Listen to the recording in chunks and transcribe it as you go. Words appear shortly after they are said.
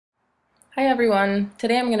Hi everyone!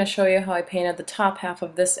 Today I'm going to show you how I painted the top half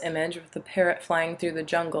of this image with the parrot flying through the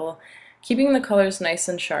jungle, keeping the colors nice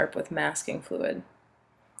and sharp with masking fluid.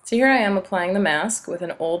 So here I am applying the mask with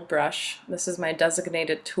an old brush. This is my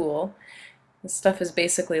designated tool. This stuff is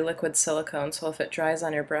basically liquid silicone, so if it dries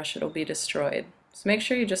on your brush it'll be destroyed. So make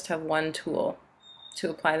sure you just have one tool to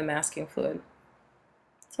apply the masking fluid.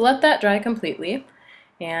 So let that dry completely,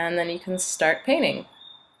 and then you can start painting.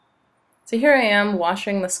 So here I am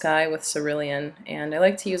washing the sky with cerulean, and I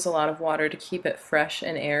like to use a lot of water to keep it fresh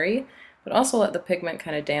and airy, but also let the pigment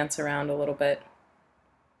kind of dance around a little bit.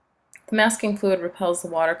 The masking fluid repels the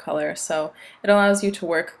watercolor, so it allows you to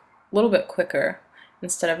work a little bit quicker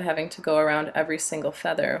instead of having to go around every single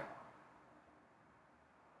feather.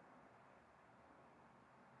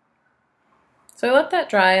 So I let that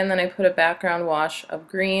dry, and then I put a background wash of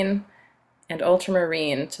green and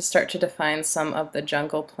ultramarine to start to define some of the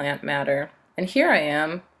jungle plant matter. And here I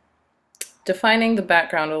am defining the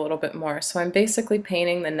background a little bit more. So I'm basically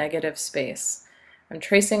painting the negative space. I'm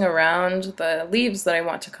tracing around the leaves that I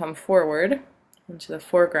want to come forward into the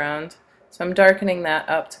foreground. So I'm darkening that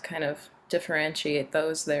up to kind of differentiate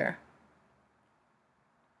those there.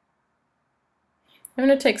 I'm going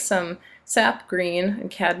to take some sap green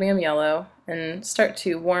and cadmium yellow and start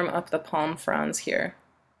to warm up the palm fronds here.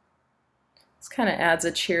 This kind of adds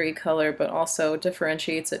a cheery color, but also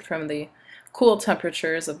differentiates it from the cool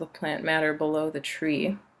temperatures of the plant matter below the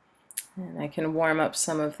tree. And I can warm up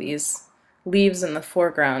some of these leaves in the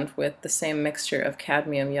foreground with the same mixture of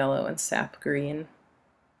cadmium yellow and sap green.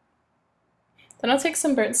 Then I'll take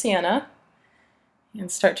some burnt sienna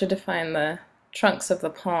and start to define the trunks of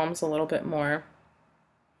the palms a little bit more.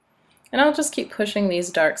 And I'll just keep pushing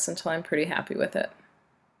these darks until I'm pretty happy with it.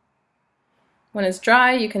 When it's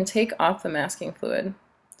dry, you can take off the masking fluid.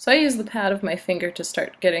 So I use the pad of my finger to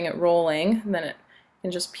start getting it rolling, and then it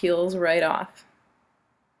just peels right off.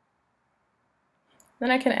 Then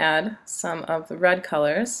I can add some of the red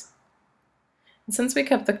colors. And since we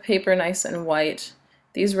kept the paper nice and white,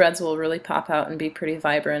 these reds will really pop out and be pretty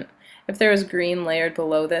vibrant. If there was green layered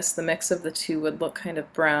below this, the mix of the two would look kind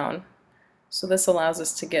of brown. So this allows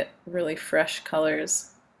us to get really fresh colors.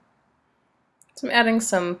 So I'm adding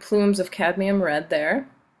some plumes of cadmium red there.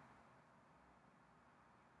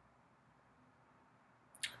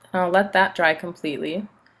 I'll let that dry completely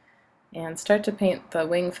and start to paint the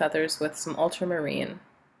wing feathers with some ultramarine.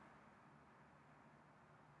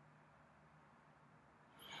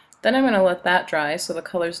 Then I'm going to let that dry so the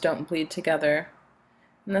colors don't bleed together,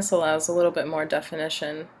 and this allows a little bit more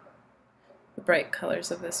definition, the bright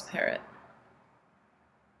colors of this parrot.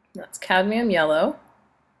 That's cadmium yellow.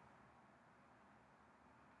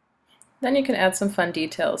 Then you can add some fun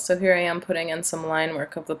details. So here I am putting in some line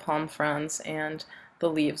work of the palm fronds and the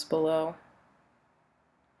leaves below.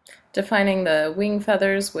 Defining the wing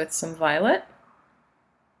feathers with some violet.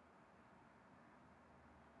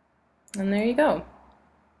 And there you go.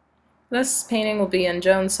 This painting will be in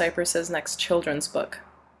Joan Cypress's next children's book.